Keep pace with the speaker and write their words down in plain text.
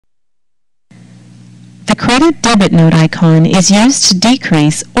credit debit note icon is used to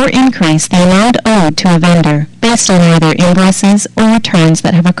decrease or increase the amount owed to a vendor based on either invoices or returns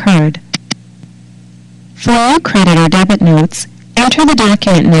that have occurred. For new credit or debit notes, enter the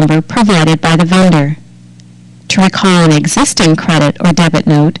document number provided by the vendor. To recall an existing credit or debit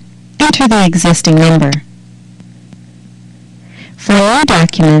note, enter the existing number. For new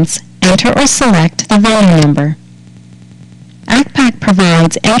documents, enter or select the vendor number. Accpac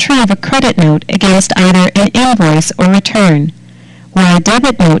provides entry of a credit note against either an invoice or return, while a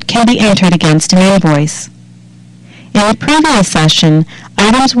debit note can be entered against an invoice. In the previous session,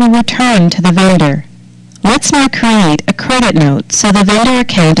 items were returned to the vendor. Let's now create a credit note so the vendor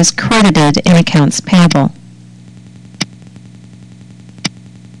account is credited in accounts payable.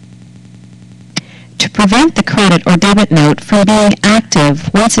 To prevent the credit or debit note from being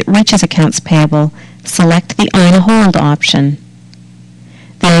active once it reaches accounts payable, select the On Hold option.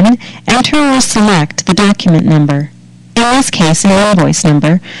 Then, enter or select the document number, in this case an invoice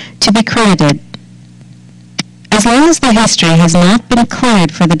number, to be credited. As long as the history has not been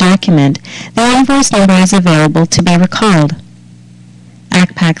cleared for the document, the invoice number is available to be recalled.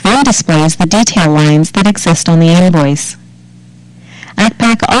 Accpac then displays the detail lines that exist on the invoice.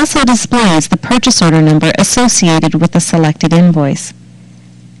 Accpac also displays the purchase order number associated with the selected invoice.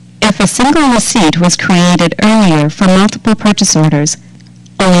 If a single receipt was created earlier for multiple purchase orders,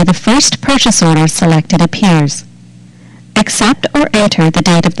 only the first purchase order selected appears. Accept or enter the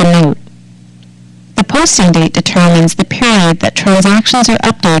date of the note. The posting date determines the period that transactions are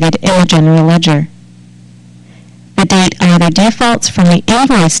updated in the general ledger. The date either defaults from the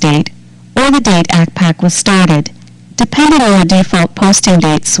invoice date or the date Accpac was started, depending on the default posting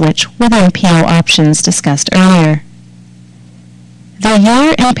date switch within PO options discussed earlier. The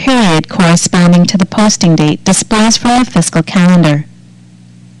year and period corresponding to the posting date displays from the fiscal calendar.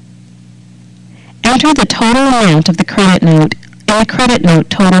 Enter the total amount of the credit note in the credit note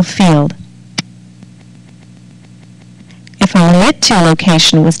total field. If a Remit To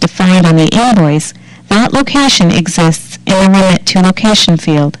location was defined on the invoice, that location exists in the Remit To location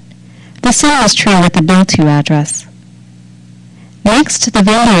field. The same is true with the Bill To address. Next, the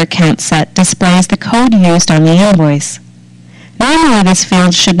vendor account set displays the code used on the invoice. Normally, this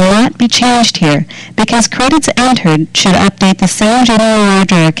field should not be changed here because credits entered should update the same general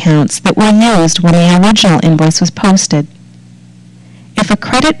ledger accounts that were used when the original invoice was posted. If a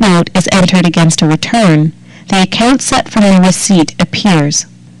credit note is entered against a return, the account set from the receipt appears.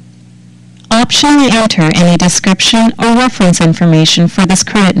 Optionally enter any description or reference information for this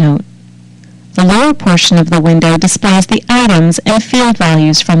credit note. The lower portion of the window displays the items and field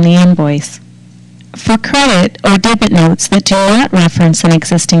values from the invoice. For credit or debit notes that do not reference an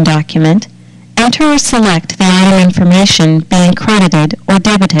existing document, enter or select the item information being credited or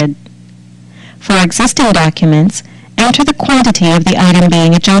debited. For existing documents, enter the quantity of the item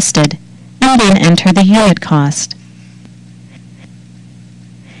being adjusted, and then enter the unit cost.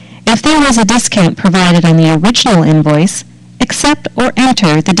 If there was a discount provided on the original invoice, accept or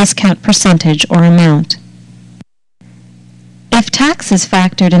enter the discount percentage or amount. If tax is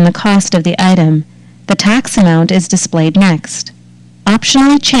factored in the cost of the item, the tax amount is displayed next.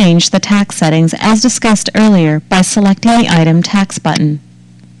 Optionally change the tax settings as discussed earlier by selecting the Item Tax button.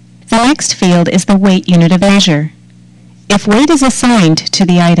 The next field is the weight unit of measure. If weight is assigned to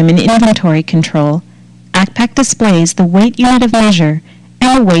the item in inventory control, Accpac displays the weight unit of measure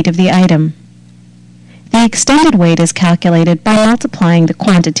and the weight of the item. The extended weight is calculated by multiplying the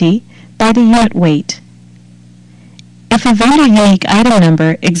quantity by the unit weight. If a vendor unique item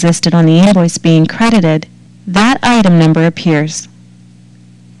number existed on the invoice being credited, that item number appears.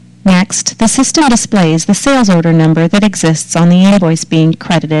 Next, the system displays the sales order number that exists on the invoice being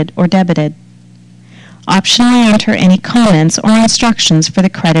credited or debited. Optionally enter any comments or instructions for the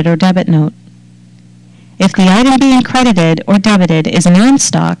credit or debit note. If the item being credited or debited is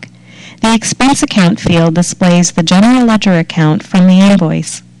non-stock, the expense account field displays the general ledger account from the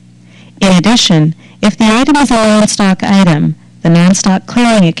invoice. In addition, if the item is a non-stock item, the non-stock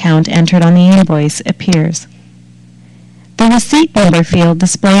clearing account entered on the invoice appears. The receipt number field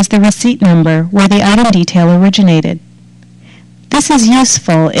displays the receipt number where the item detail originated. This is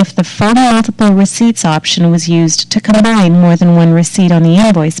useful if the From Multiple Receipts option was used to combine more than one receipt on the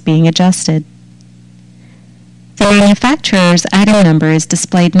invoice being adjusted. The manufacturer's item number is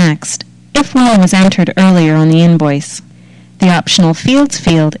displayed next, if one was entered earlier on the invoice. The Optional Fields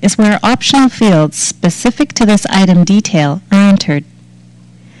field is where optional fields specific to this item detail are entered.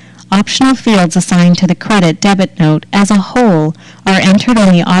 Optional fields assigned to the credit-debit note as a whole are entered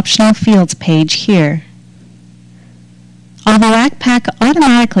on the Optional Fields page here. Although Accpac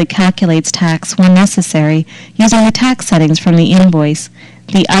automatically calculates tax when necessary using the tax settings from the invoice,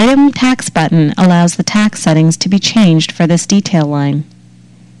 the Item Tax button allows the tax settings to be changed for this detail line.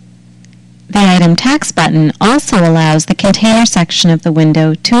 The Item Tax button also allows the Container section of the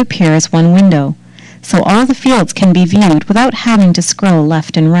window to appear as one window, so all the fields can be viewed without having to scroll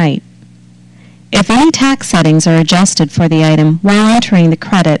left and right. If any tax settings are adjusted for the item while entering the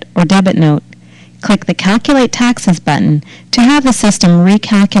credit or debit note, click the Calculate Taxes button to have the system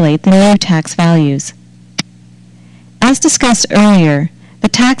recalculate the new tax values. As discussed earlier, the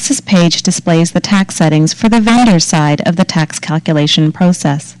Taxes page displays the tax settings for the vendor side of the tax calculation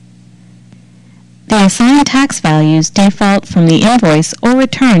process. The assigned tax values default from the invoice or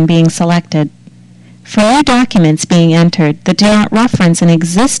return being selected. For new documents being entered that do not reference an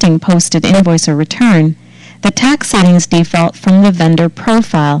existing posted invoice or return, the tax settings default from the vendor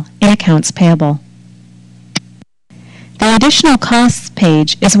profile in Accounts Payable. The Additional Costs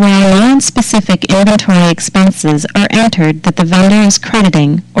page is where non-specific inventory expenses are entered that the vendor is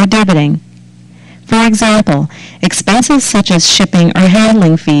crediting or debiting. For example, expenses such as shipping or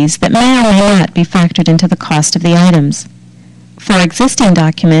handling fees that may or may not be factored into the cost of the items. For existing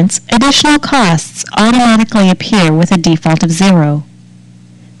documents, additional costs automatically appear with a default of 0.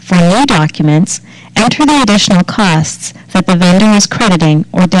 For new documents, enter the additional costs that the vendor is crediting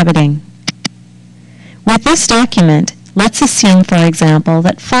or debiting. With this document, let's assume, for example,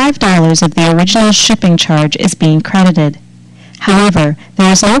 that $5 of the original shipping charge is being credited. However,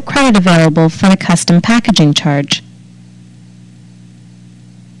 there is no credit available for the custom packaging charge.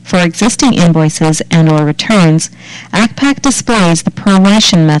 For existing invoices and/or returns, Accpac displays the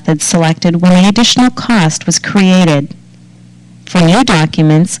proration method selected when the additional cost was created. For new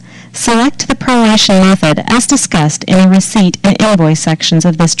documents, select the proration method as discussed in the receipt and invoice sections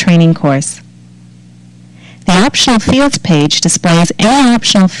of this training course. The Optional Fields page displays any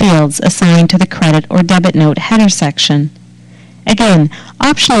optional fields assigned to the credit or debit note header section. Again,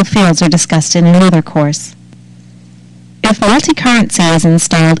 optional fields are discussed in another course. If multi-currency is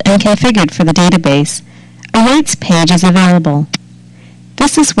installed and configured for the database, a rates page is available.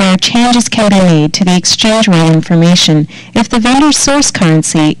 This is where changes can be made to the exchange rate information if the vendor's source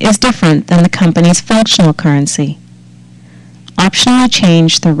currency is different than the company's functional currency. Optionally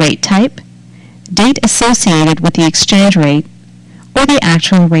change the rate type, date associated with the exchange rate, or the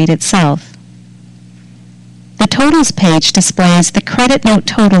actual rate itself. The Totals page displays the Credit Note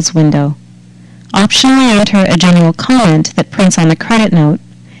Totals window. Optionally enter a general comment that prints on the credit note,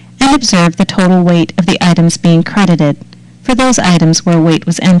 and observe the total weight of the items being credited for those items where weight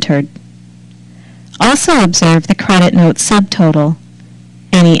was entered. Also observe the credit note subtotal,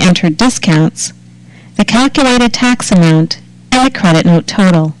 any entered discounts, the calculated tax amount, and the credit note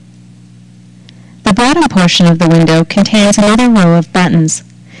total. The bottom portion of the window contains another row of buttons.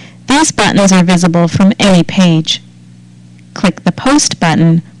 These buttons are visible from any page. Click the Post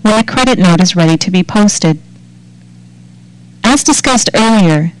button when the credit note is ready to be posted. As discussed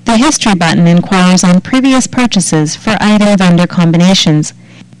earlier, the History button inquires on previous purchases for item-vendor combinations,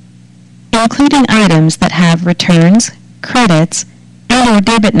 including items that have returns, credits, and/or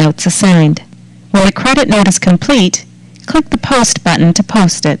debit notes assigned. When the credit note is complete, click the Post button to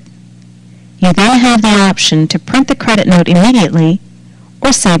post it. You then have the option to print the credit note immediately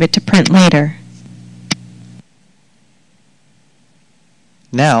or save it to print later.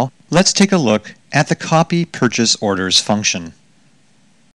 Now, let's take a look at the Copy Purchase Orders function.